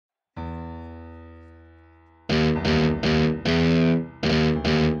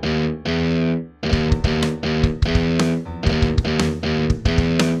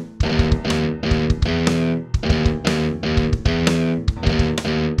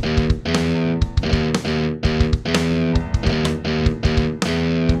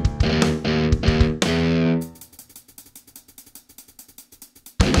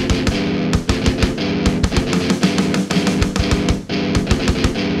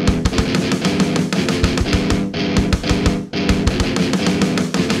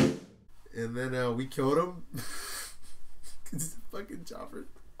killed him. It's a fucking chopper.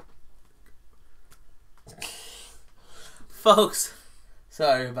 Folks,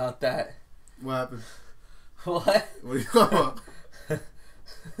 sorry about that. What happened? What? What are you talking about?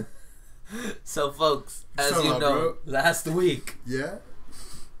 So, folks, as you know, last week, yeah,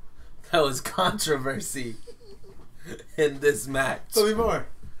 there was controversy in this match. tell me more.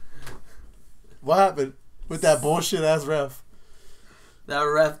 What happened with that bullshit ass ref? That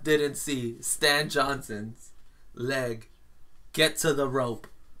ref didn't see Stan Johnson's leg get to the rope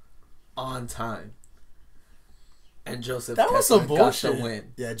on time, and Joseph Kesler got the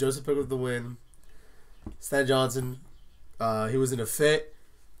win. Yeah, Joseph picked up the win. Stan Johnson, he was in a fit.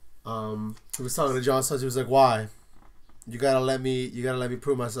 He was talking to John Such. He was like, "Why? You gotta let me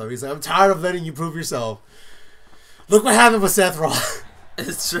prove myself." He's like, "I'm tired of letting you prove yourself. Look what happened with Seth Rollins."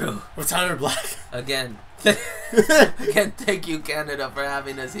 It's true. With Tyler Black. Again, thank you, Canada, for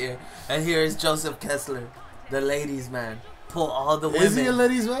having us here. And here is Joseph Kesler, the ladies' man. Pull all the women. Is he a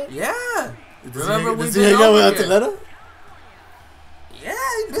ladies' man? Yeah. Remember we been over here. Atlanta? Yeah,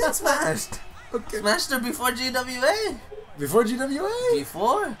 he been smashed. Okay. Smashed her before GWA. Before GWA?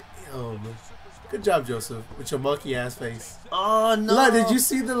 Before. Oh, man. Good job, Joseph, with your monkey ass face. Oh no! Like, did you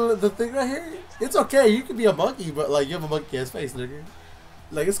see the thing right here? It's okay, you can be a monkey, but like you have a monkey ass face, nigga.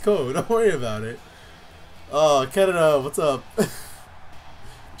 Like it's cool. Don't worry about it. Oh, Canada, what's up?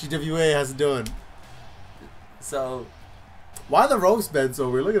 GWA, how's it doing? So, why the ropes bend so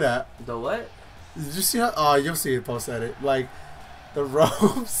weird? Look at that. The what? Did you see how? Oh, you'll see it. Post at it. Like the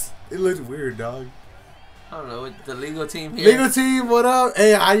ropes. It looks weird, dog. I don't know. The legal team here. Legal team, what up?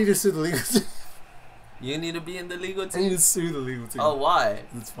 Hey, I need to sue the legal team. You need to be in the legal team? I need to sue the legal team. Oh, why?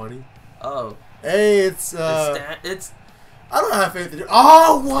 It's funny. Oh. Hey, it's I don't have faith in you.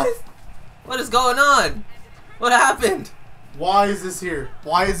 Oh, what? What is going on? What happened? Why is this here?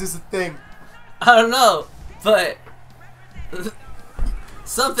 Why is this a thing? I don't know, but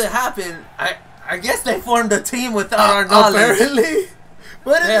something happened. I guess they formed a team without our knowledge. Apparently.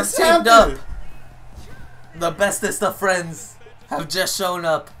 What did this teamed up. The bestest of friends have just shown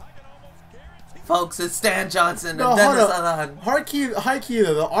up. Folks, it's Stan Johnson and Dennis Adan. High key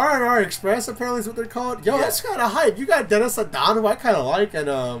though, the R&R Express apparently is what they're called. Yo, that's kind of hype. You got Dennis Adan, who I kind of like, and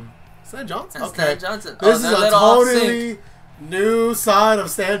Stan Johnson. And Stan Johnson. This is a totally new side of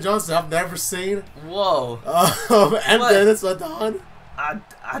Stan Johnson I've never seen. Whoa. And Dennis Adan. I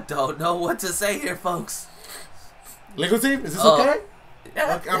don't know what to say here, folks. Legal team, is this okay?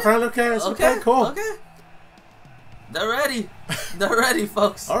 Yeah. Okay, apparently okay. It's okay. Cool. Okay. They're ready. They're ready,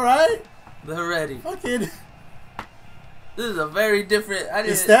 folks. All right. They're ready. Fucking. This is a very different.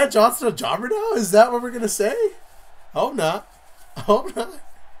 Is Stan Johnson a jobber now? Is that what we're gonna say? Hope not. Hope not.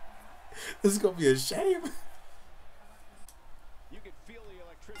 This is gonna be a shame.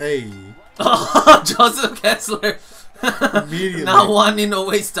 Hey. Oh, Joseph Kesler. Immediately. Not wanting to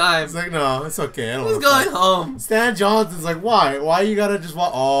waste time. It's like, no, it's okay. I don't He's going home. Stan Johnson's like, why? Why you gotta just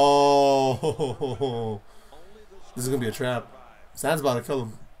walk? Oh. This is gonna be a trap. Stan's about to kill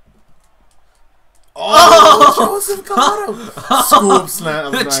him. Oh! Joseph got him. Scoop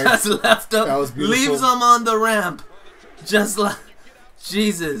slam. That was nice. Just left him. That was beautiful. Leaves him on the ramp. Just like.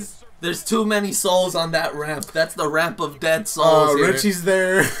 Jesus. There's too many souls on that ramp. That's the ramp of dead souls. Here. Richie's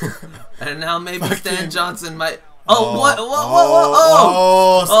there. And now maybe Fucking. Stan Johnson might. Oh, what?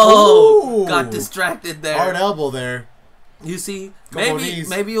 Oh, got distracted there. Hard elbow there. You see,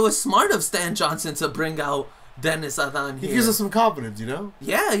 maybe it was smart of Stan Johnson to bring out Dennis Adan here. He gives us some confidence, you know?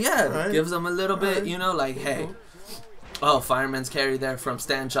 Yeah. Right. Gives him a little bit, you know, like, hey. Oh, fireman's carry there from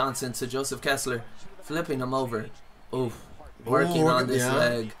Stan Johnson to Joseph Kesler. Flipping him over. Oof. Working on this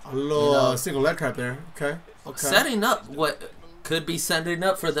leg. A little single leg trap there. Okay. Setting up what could be setting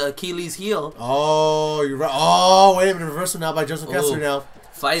up for the Achilles heel. Oh, you're right. Oh, wait a minute. Reversal now by Joseph Kesler now.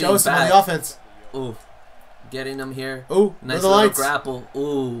 Fighting Joseph back. on the offense. Ooh. Getting him here. Ooh. Nice little grapple.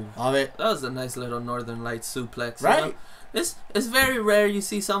 Ooh. Love it. That was a nice little Northern Lights suplex. Right. You know? It's very rare you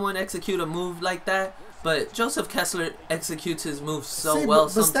see someone execute a move like that. But Joseph Kesler executes his moves so well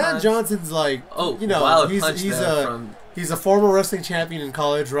sometimes. But Stan Johnson's like, you know, wild he's a former wrestling champion in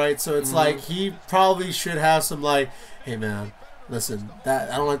college, right? So it's like he probably should have some like, hey man, listen, I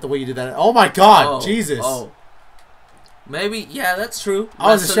don't like the way you did that. Oh my God, Jesus. Oh. Maybe, yeah, that's true.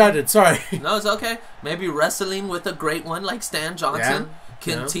 I was distracted. Sorry. No, it's okay. Maybe wrestling with a great one like Stan Johnson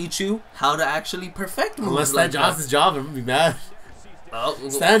can teach you how to actually perfect moves. Unless Stan Johnson's job, I'm gonna be mad. Oh,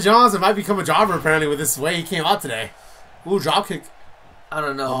 Stan Johnson might become a jobber apparently with this way he came out today. Ooh, drop kick. I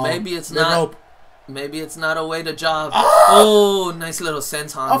don't know. Maybe it's not. Rope. Maybe it's not a way to job. Oh, nice little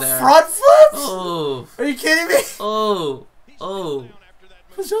senton there. A front flip? Oh. Are you kidding me? Oh.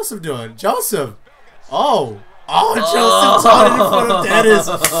 What's Joseph doing? Joseph. Oh. Oh, Joseph taught it in front of Dennis.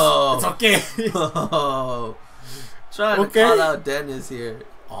 It's okay. Oh. Trying to call out Dennis here.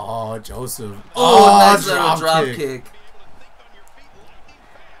 Oh, Joseph. Oh, nice little drop kick.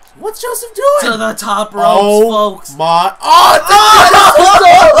 What's Joseph doing? To the top ropes, folks. My.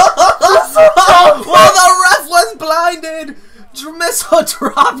 Well, the ref was blinded. Missile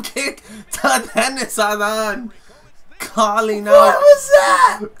drop kick to Dennis Adan. Calling out. What was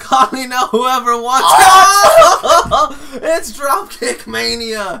that? Calling out whoever wants it. It's Dropkick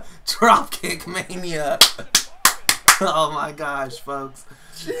Mania. Dropkick Mania. Oh my gosh, folks.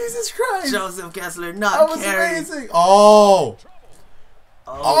 Jesus Christ. Joseph Kesler not carrying. Amazing. Oh.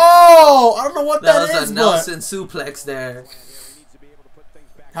 Oh. I don't know what that is. That was a Nelson suplex there.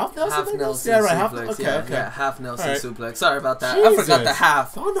 Half Nelson? Half Nelson yeah, right. suplex. Okay. Yeah, half Nelson right. suplex. Sorry about that. Jesus. I forgot the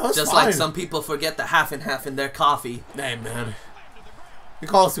half. Oh, no, just fine. like some people forget the half and half in their coffee. Hey, man. We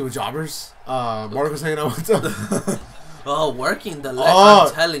call us two jobbers. Mark was hanging out with them. Oh, working the leg.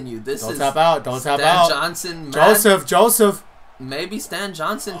 I'm telling you, this don't is. tap out. Don't tap Stan out. Johnson, man. Joseph. Maybe Stan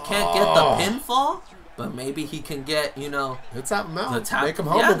Johnson can't get the pinfall, but maybe he can get, you know. Let's tap him out. The tap, make him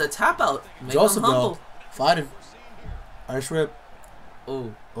humble. Yeah, the tap out. Make Joseph, him humble. Fight him. Irish whip.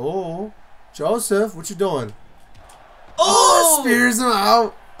 Oh. Oh. Joseph, what you doing? Oh! Spears him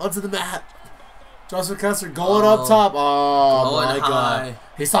out onto the mat. Joseph Kesler going up top. Oh, going my high. God.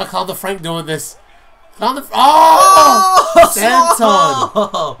 He saw Clown the Frank doing this. Clown the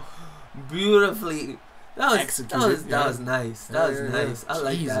Santon. Beautifully. That was nice. That was Yeah. nice. I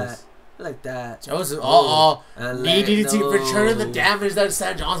like that. I like that. Joseph, needed to return the damage that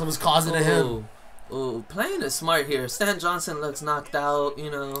Stan Johnson was causing to him. Oh, playing it smart here. Stan Johnson looks knocked out,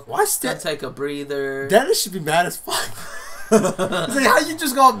 you know. Why Stan? Take a breather. Dennis should be mad as fuck. He's like, how you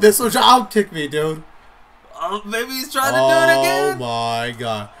just go missile drop kick me, dude? Oh, maybe he's trying to do it again. Oh my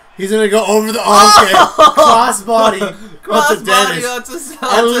God. He's gonna go over the crossbody onto Dennis.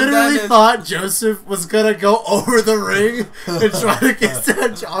 I literally thought Joseph was gonna go over the ring and try to get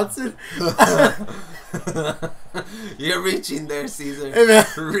Stan Johnson. You're reaching there, Cesar. Hey, man.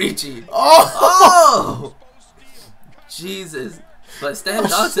 Reaching. Oh! Jesus. But Stan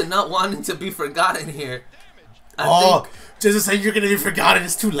Johnson not wanting to be forgotten here. I think just to say you're gonna be forgotten,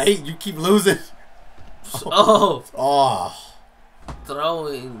 it's too late. You keep losing. Oh.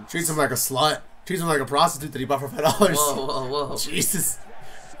 Throwing. Treats him like a slut. Treats him like a prostitute that he bought for $5. Whoa. Jesus.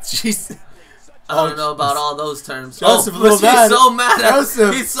 I don't know about all those terms. Joseph, he's so mad.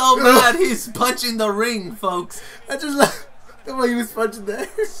 Joseph. He's so mad. He's punching the ring, folks. I just like the way he was punching there.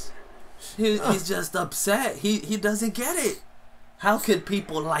 He's just upset. He doesn't get it. How could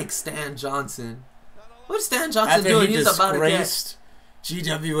people like Stan Johnson? What's Stan Johnson doing? He's about to get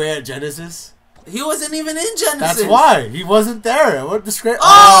GWA at Genesis. He wasn't even in Genesis. That's why he wasn't there. What disgrace!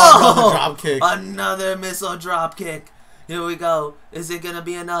 Another drop kick. Another missile drop kick. Here we go. Is it gonna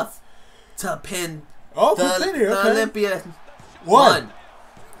be enough to pin the Olympian? 1,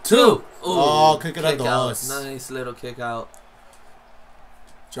 2. Ooh, kick it out. Nice little kick out.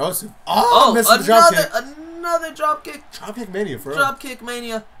 Joseph. Missed the drop kick. Another drop kick. Drop kick mania for Drop kick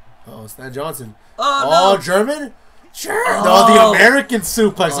mania. Oh, Stan Johnson. No. German? Sure. No, the American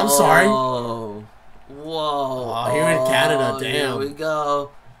suplex. I'm sorry. Whoa. Oh, here in Canada. Damn. Here we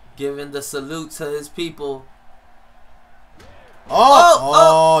go. Giving the salute to his people.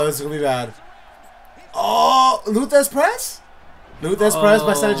 This is going to be bad. Luther's press? Luther's press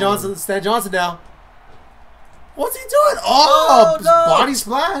by Stan Johnson. Stan Johnson now. What's he doing? Body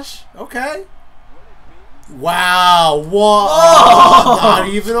splash. Okay. Wow. Whoa. Not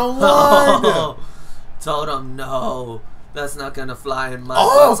even a one. Told him no. That's not going to fly in my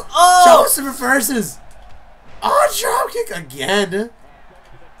house. Joseph reverses. Drop kick again.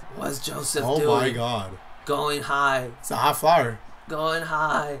 What's Joseph doing? Oh my God. Going high. It's a high flyer. Going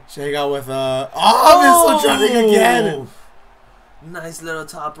high. Shake out with missile drop kick again. Nice little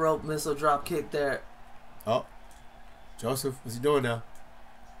top rope missile drop kick there. Joseph, what's he doing now?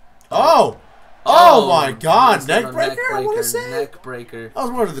 Oh my God. Nice Neck breaker, I want to say. Neck breaker. That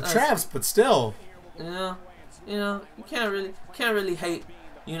was one of the traps, but still. You can't really hate,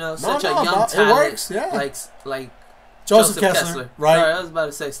 such a young talent. It works, yeah. Like Joseph Kesler, right? Sorry, I was about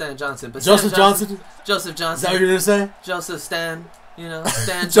to say Stan Johnson, but Joseph Johnson. Joseph Johnson. Is that what you're gonna say? Joseph Stan.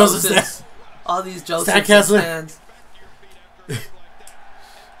 Stan Joseph Josephs. All these Josephs Stan Kesler. Stans.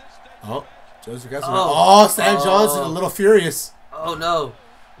 Joseph Kesler. Stan Johnson, a little furious. Oh no,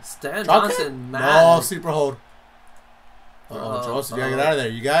 Stan Johnson, mad. No, sleeper hold. Joseph, you gotta get out of there.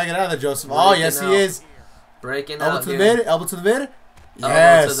 You gotta get out of there, Joseph. Yes, he is. Breaking elbow out to the mid. Elbow to the mid.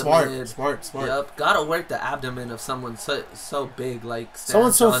 Yeah, to the smart. mid. Smart. Yep, gotta work the abdomen of someone so big like Stan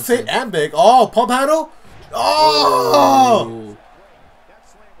Someone so Johnson. fit and big. Oh, pump handle. Oh!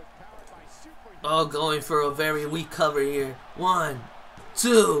 Oh, going for a very weak cover here. 1,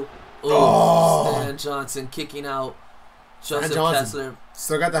 2. Stan Johnson kicking out Joseph Kesler.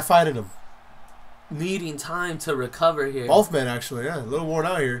 Still got that fight in him. Needing time to recover here. Both men, actually, yeah. A little worn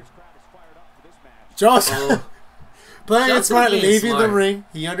out here. Joseph. Playing it smart, leaving the ring.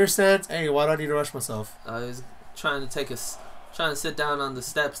 He understands, hey, why do I need to rush myself? I was trying to sit down on the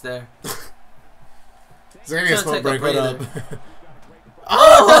steps there. It's gonna be a smoke break. What up?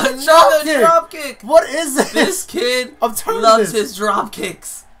 Another drop kick. What is this? This kid loves his drop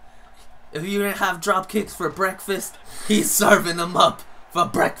kicks. If you didn't have drop kicks for breakfast, he's serving them up for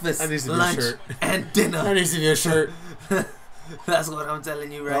breakfast, lunch, and dinner. That needs to be a shirt. That's what I'm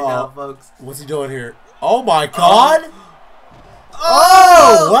telling you right now, folks. What's he doing here? Oh my God!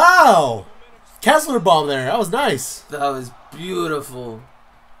 Oh wow! Kesler bomb there. That was nice. That was beautiful.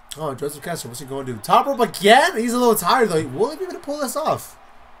 Oh, Joseph Kesler, what's he going to do? Top rope again? He's a little tired though. Will he be able to pull this off?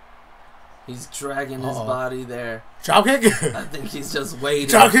 He's dragging his body there. Drop kick? I think he's just waiting.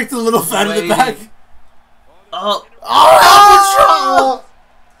 Drop kick to the little fan in the back. Oh. Oh!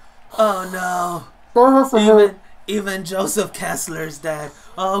 Oh no. Even Joseph Kesler's dead.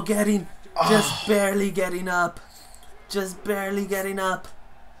 Oh, just barely getting up. Just barely getting up.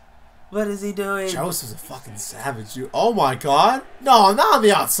 What is he doing? Joseph's a fucking savage, dude. Oh my God. No, not on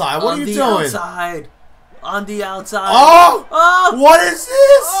the outside. What are you doing? On the outside. On the outside. Oh! What is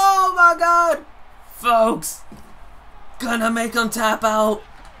this? Oh my God. Folks. Gonna make him tap out.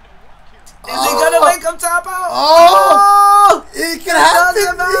 Is he gonna make him tap out? Oh! It can happen.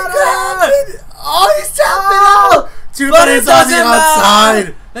 It can happen. Oh, he's tapping out. Two minutes on the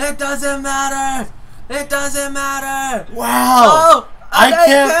outside. It doesn't matter. It doesn't matter. Wow. Oh, I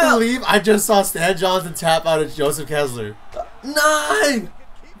can't believe I just saw Stan Johnson tap out at Joseph Kesler. 9.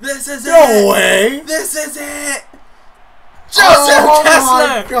 This is it. No way. This is it. Joseph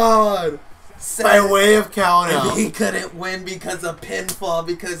Kesler. Oh my God. By way of count out. He couldn't win because of pinfall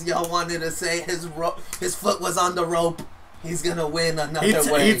because y'all wanted to say his foot was on the rope. He's gonna win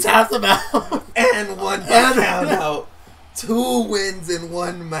another way. He tapped him out and won by count out. 2 wins in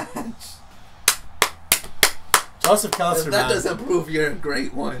 1 match. Joseph Kesler. If that doesn't prove you're a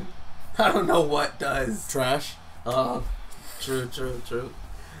great one, I don't know what does. Trash. Oh, true.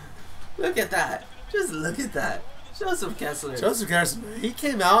 Look at that. Just look at that. Joseph Kesler. Joseph Kesler. He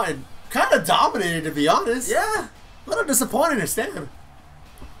came out and kind of dominated, to be honest. Yeah. A little disappointing to Stan.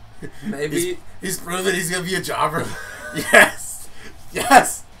 Maybe. He's proven he's going to be a jobber. Yes.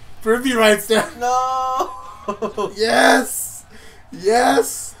 Yes. Prove me right, Stan. No. Yes.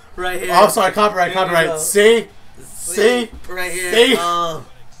 Yes. Right here. Oh, sorry. Copyright. See? Right here. See? Oh.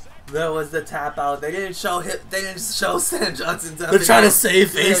 There was the tap out. They didn't show Stan Johnson. They're trying to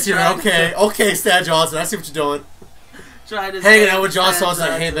save face here. Okay, Stan Johnson. I see what you're doing. Hanging out with John Johnson.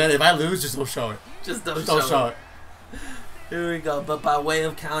 Like, hey man, if I lose, just don't show it. Just don't show it. Here we go. But by way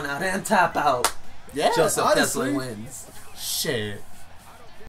of count out and tap out, yeah, Joseph Kesler wins. Shit.